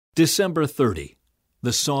December 30,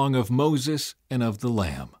 the Song of Moses and of the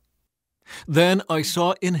Lamb. Then I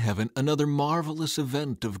saw in heaven another marvelous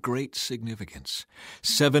event of great significance.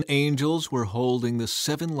 7 angels were holding the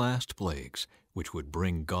 7 last plagues, which would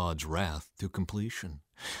bring God's wrath to completion.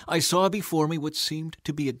 I saw before me what seemed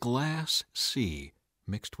to be a glass sea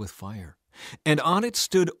mixed with fire, and on it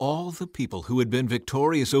stood all the people who had been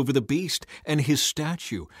victorious over the beast and his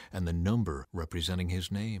statue and the number representing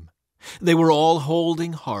his name. They were all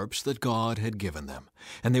holding harps that God had given them,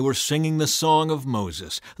 and they were singing the song of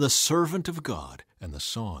Moses, the servant of God, and the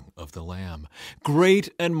song of the Lamb. Great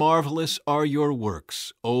and marvelous are your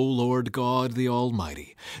works, O Lord God the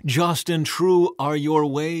Almighty. Just and true are your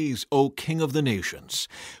ways, O King of the nations.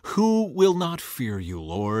 Who will not fear you,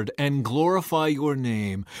 Lord, and glorify your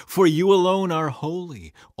name? For you alone are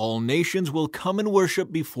holy. All nations will come and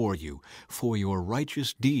worship before you, for your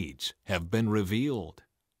righteous deeds have been revealed.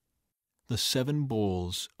 The 7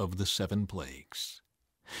 bowls of the 7 plagues.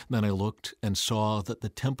 Then I looked and saw that the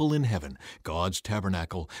temple in heaven, God's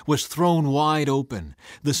tabernacle, was thrown wide open.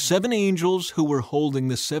 The 7 angels who were holding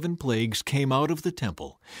the 7 plagues came out of the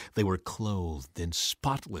temple. They were clothed in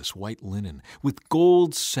spotless white linen, with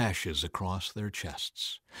gold sashes across their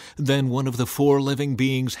chests. Then one of the 4 living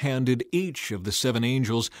beings handed each of the 7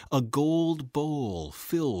 angels a gold bowl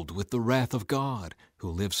filled with the wrath of God, who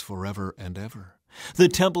lives forever and ever. The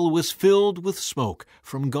temple was filled with smoke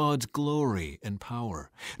from God's glory and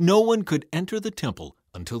power. No one could enter the temple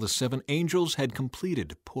until the 7 angels had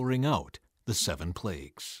completed pouring out the 7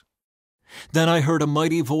 plagues. Then I heard a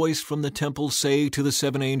mighty voice from the temple say to the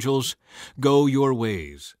 7 angels, "Go your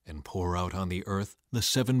ways and pour out on the earth the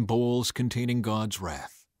 7 bowls containing God's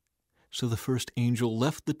wrath." So the first angel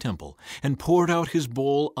left the temple and poured out his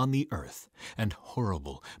bowl on the earth, and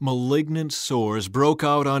horrible, malignant sores broke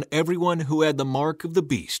out on everyone who had the mark of the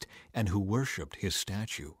beast and who worshipped his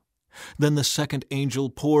statue. Then the second angel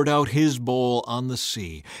poured out his bowl on the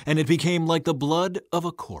sea, and it became like the blood of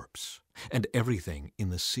a corpse, and everything in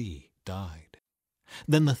the sea died.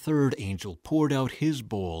 Then the third angel poured out his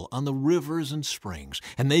bowl on the rivers and springs,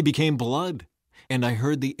 and they became blood. And I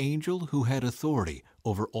heard the angel who had authority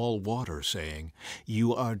over all water saying,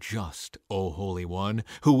 "You are just, O Holy One,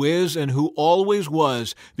 who is and who always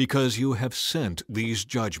was, because you have sent these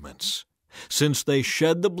judgments. Since they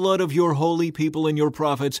shed the blood of your holy people and your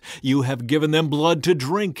prophets, you have given them blood to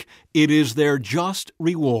drink. It is their just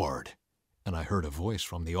reward." And I heard a voice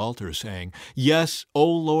from the altar saying, "Yes,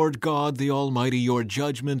 O Lord God the Almighty, your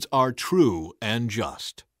judgments are true and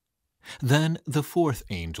just." Then the 4th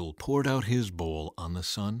angel poured out his bowl on the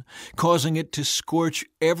sun, causing it to scorch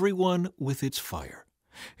everyone with its fire.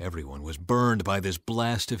 Everyone was burned by this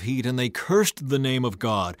blast of heat, and they cursed the name of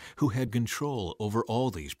God, who had control over all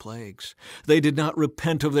these plagues. They did not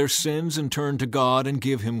repent of their sins and turn to God and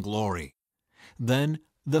give him glory. Then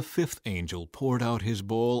the 5th angel poured out his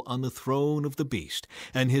bowl on the throne of the beast,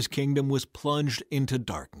 and his kingdom was plunged into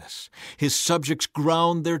darkness. His subjects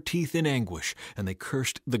ground their teeth in anguish, and they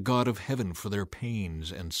cursed the God of heaven for their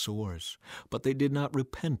pains and sores. But they did not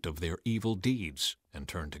repent of their evil deeds and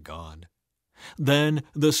turn to God. Then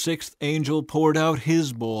the 6th angel poured out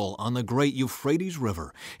his bowl on the great Euphrates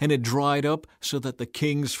River, and it dried up so that the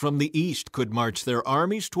kings from the east could march their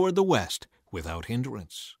armies toward the west without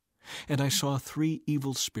hindrance. And I saw 3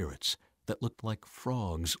 evil spirits that looked like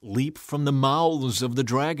frogs leap from the mouths of the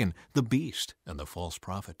dragon, the beast, and the false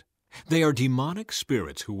prophet. They are demonic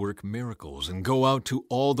spirits who work miracles and go out to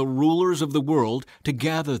all the rulers of the world to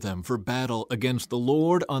gather them for battle against the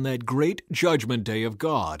Lord on that great judgment day of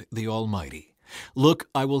God the Almighty. Look,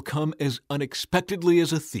 I will come as unexpectedly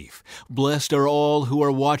as a thief. Blessed are all who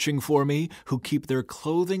are watching for me, who keep their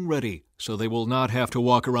clothing ready, so they will not have to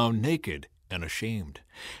walk around naked and ashamed.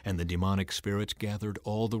 And the demonic spirits gathered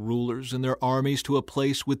all the rulers and their armies to a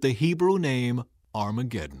place with the Hebrew name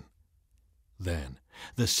Armageddon. Then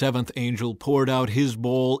the 7th angel poured out his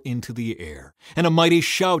bowl into the air, and a mighty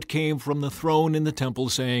shout came from the throne in the temple,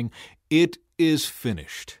 saying, "It is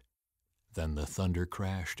finished." Then the thunder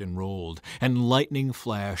crashed and rolled, and lightning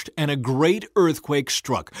flashed, and a great earthquake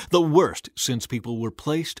struck, the worst since people were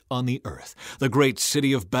placed on the earth. The great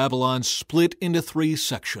city of Babylon split into 3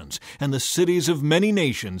 sections, and the cities of many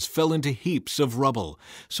nations fell into heaps of rubble.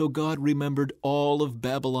 So God remembered all of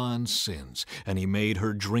Babylon's sins, and he made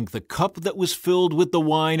her drink the cup that was filled with the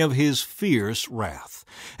wine of his fierce wrath.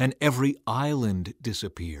 And every island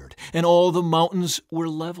disappeared, and all the mountains were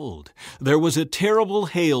leveled. There was a terrible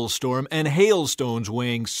hailstorm, and hailstones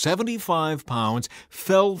weighing 75 pounds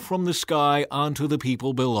fell from the sky onto the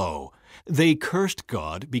people below. They cursed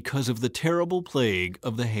God because of the terrible plague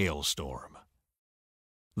of the hailstorm.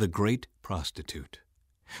 The Great Prostitute.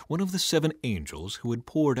 One of the 7 angels who had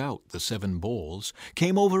poured out the 7 bowls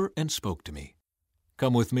came over and spoke to me.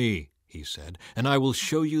 "Come with me," he said, "and I will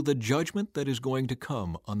show you the judgment that is going to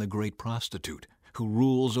come on the great prostitute, who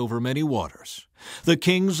rules over many waters. The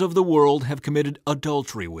kings of the world have committed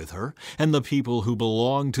adultery with her, and the people who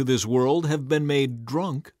belong to this world have been made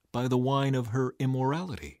drunk by the wine of her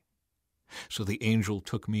immorality." So the angel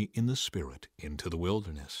took me in the Spirit into the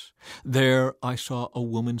wilderness. There I saw a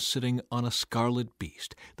woman sitting on a scarlet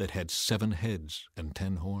beast that had 7 heads and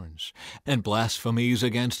 10 horns, and blasphemies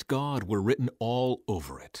against God were written all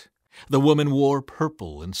over it. The woman wore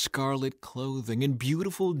purple and scarlet clothing and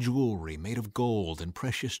beautiful jewelry made of gold and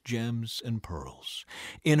precious gems and pearls.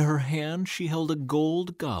 In her hand she held a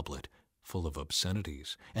gold goblet full of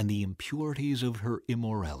obscenities and the impurities of her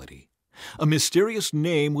immorality. A mysterious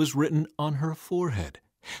name was written on her forehead: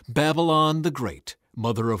 Babylon the Great,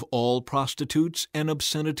 mother of all prostitutes and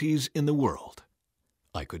obscenities in the world.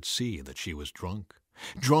 I could see that she was drunk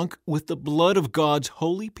with the blood of God's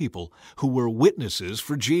holy people who were witnesses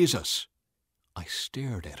for Jesus. I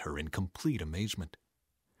stared at her in complete amazement.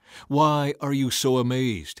 "Why are you so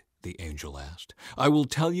amazed?" the angel asked. "I will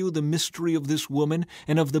tell you the mystery of this woman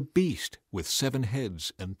and of the beast with 7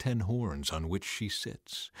 heads and 10 horns on which she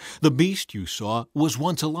sits. The beast you saw was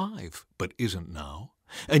once alive, but isn't now,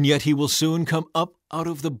 and yet he will soon come up out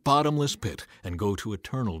of the bottomless pit and go to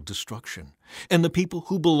eternal destruction. And the people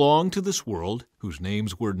who belong to this world, whose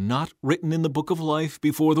names were not written in the book of life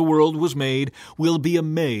before the world was made, will be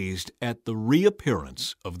amazed at the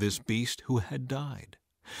reappearance of this beast who had died.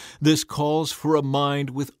 This calls for a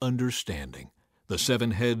mind with understanding. The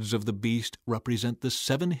 7 heads of the beast represent the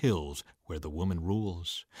 7 hills where the woman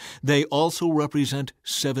rules. They also represent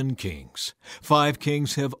 7 kings. 5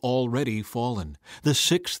 kings have already fallen. The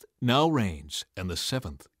 6th now reigns, and the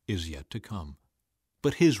 7th is yet to come.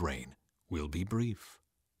 But his reign will be brief.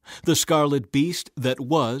 The scarlet beast that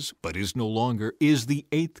was, but is no longer, is the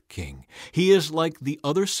 8th king. He is like the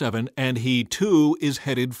other 7, and he too is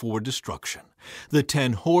headed for destruction. The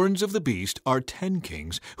 10 horns of the beast are 10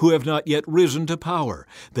 kings who have not yet risen to power.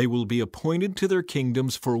 They will be appointed to their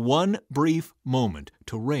kingdoms for one brief moment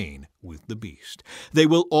to reign with the beast. They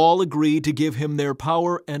will all agree to give him their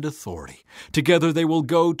power and authority. Together they will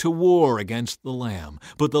go to war against the Lamb,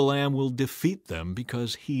 but the Lamb will defeat them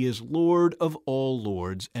because he is Lord of all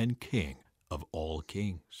lords and King of all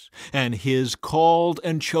kings, and his called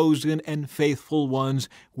and chosen and faithful ones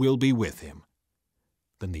will be with him.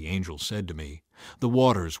 Then the angel said to me, "The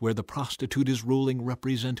waters where the prostitute is ruling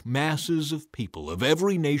represent masses of people of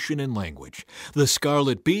every nation and language. The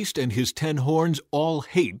scarlet beast and his 10 horns all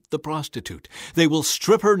hate the prostitute. They will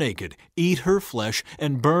strip her naked, eat her flesh,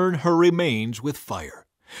 and burn her remains with fire.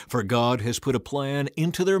 For God has put a plan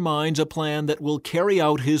into their minds, a plan that will carry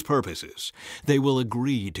out his purposes. They will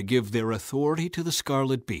agree to give their authority to the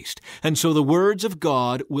scarlet beast, and so the words of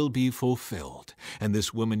God will be fulfilled. And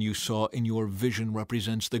this woman you saw in your vision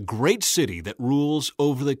represents the great city that rules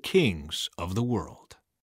over the kings of the world."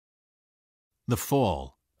 The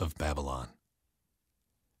fall of Babylon.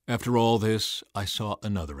 After all this, I saw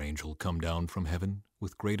another angel come down from heaven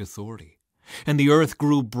with great authority, and the earth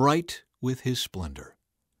grew bright with his splendor.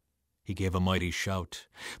 He gave a mighty shout,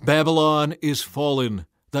 "Babylon is fallen!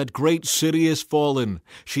 That great city is fallen!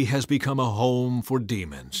 She has become a home for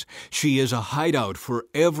demons. She is a hideout for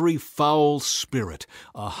every foul spirit,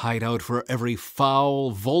 a hideout for every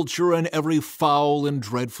foul vulture and every foul and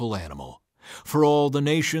dreadful animal. For all the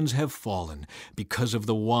nations have fallen because of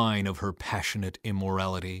the wine of her passionate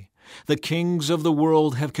immorality. The kings of the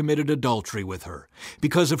world have committed adultery with her.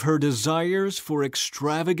 Because of her desires for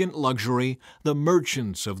extravagant luxury, the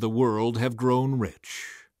merchants of the world have grown rich."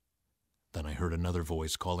 Then I heard another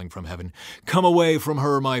voice calling from heaven, "Come away from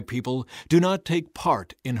her, my people. Do not take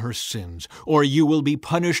part in her sins, or you will be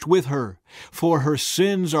punished with her. For her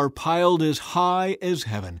sins are piled as high as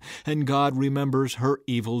heaven, and God remembers her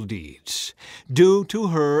evil deeds. Do to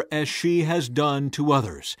her as she has done to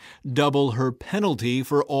others. Double her penalty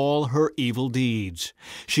for all her evil deeds.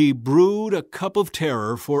 She brewed a cup of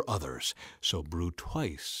terror for others, so brew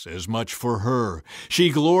twice as much for her.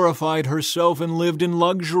 She glorified herself and lived in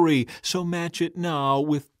luxury, so match it now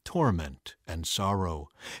with torment and sorrow.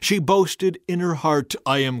 She boasted in her heart,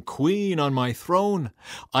 'I am queen on my throne.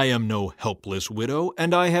 I am no helpless widow,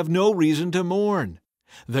 and I have no reason to mourn.'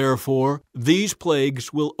 Therefore, these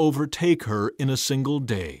plagues will overtake her in a single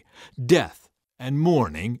day, death and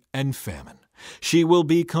mourning and famine. She will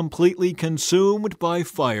be completely consumed by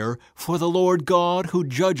fire, for the Lord God who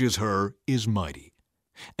judges her is mighty.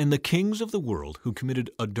 And the kings of the world who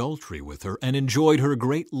committed adultery with her and enjoyed her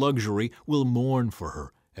great luxury will mourn for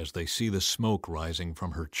her as they see the smoke rising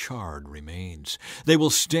from her charred remains. They will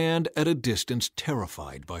stand at a distance,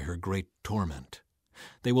 terrified by her great torment.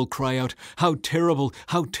 They will cry out, how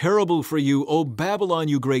terrible for you, O Babylon,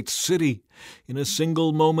 you great city! In a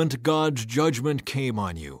single moment God's judgment came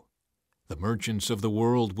on you. The merchants of the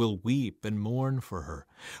world will weep and mourn for her,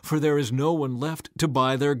 for there is no one left to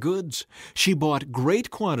buy their goods. She bought great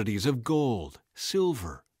quantities of gold,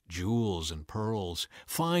 silver, jewels and pearls,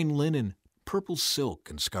 fine linen, purple silk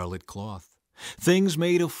and scarlet cloth, things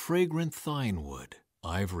made of fragrant thine wood,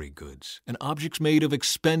 ivory goods, and objects made of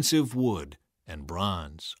expensive wood, and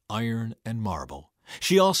bronze, iron, and marble.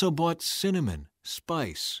 She also bought cinnamon,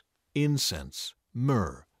 spice, incense,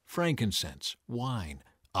 myrrh, frankincense, wine,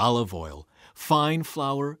 olive oil, fine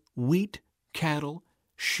flour, wheat, cattle,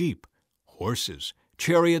 sheep, horses,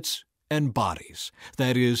 chariots, and bodies,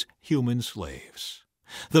 that is, human slaves.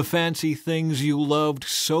 The fancy things you loved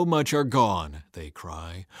so much are gone, they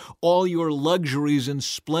cry. All your luxuries and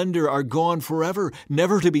splendor are gone forever,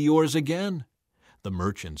 never to be yours again. The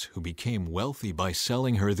merchants who became wealthy by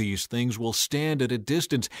selling her these things will stand at a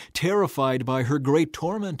distance, terrified by her great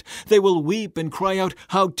torment. They will weep and cry out,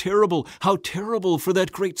 how terrible for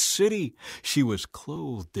that great city! She was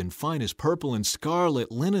clothed in finest purple and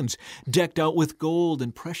scarlet linens, decked out with gold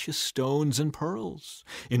and precious stones and pearls.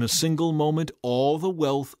 In a single moment all the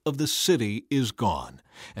wealth of the city is gone,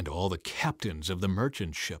 and all the captains of the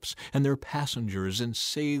merchant ships and their passengers and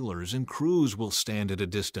sailors and crews will stand at a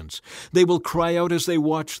distance. They will cry out as they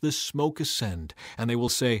watch the smoke ascend, and they will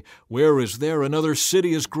say, where is there another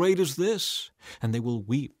city as great as this? And they will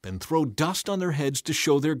weep and throw dust on their heads to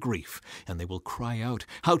show their grief, and they will cry out,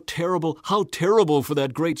 how terrible for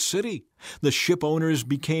that great city! The ship owners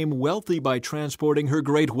became wealthy by transporting her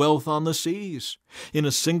great wealth on the seas. In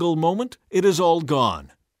a single moment it is all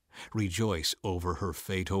gone. Rejoice over her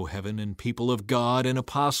fate, O heaven, and people of God, and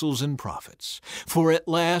apostles and prophets, for at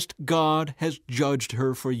last God has judged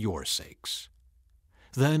her for your sakes.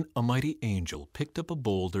 Then a mighty angel picked up a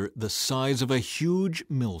boulder the size of a huge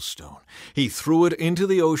millstone. He threw it into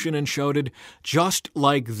the ocean and shouted, just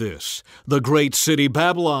like this, the great city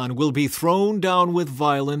Babylon will be thrown down with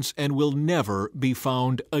violence and will never be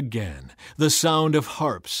found again. The sound of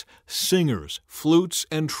harps, singers, flutes,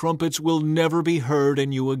 and trumpets will never be heard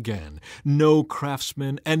in you again. No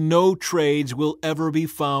craftsmen and no trades will ever be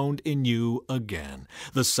found in you again.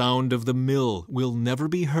 The sound of the mill will never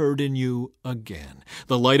be heard in you again.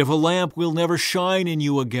 The light of a lamp will never shine in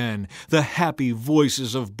you again. The happy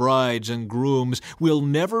voices of brides and grooms will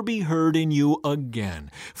never be heard in you again.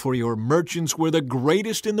 For your merchants were the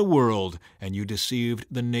greatest in the world, and you deceived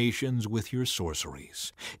the nations with your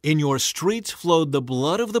sorceries. In your streets flowed the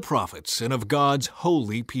blood of the prophets and of God's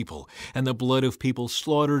holy people, and the blood of people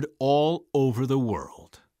slaughtered all over the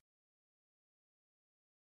world.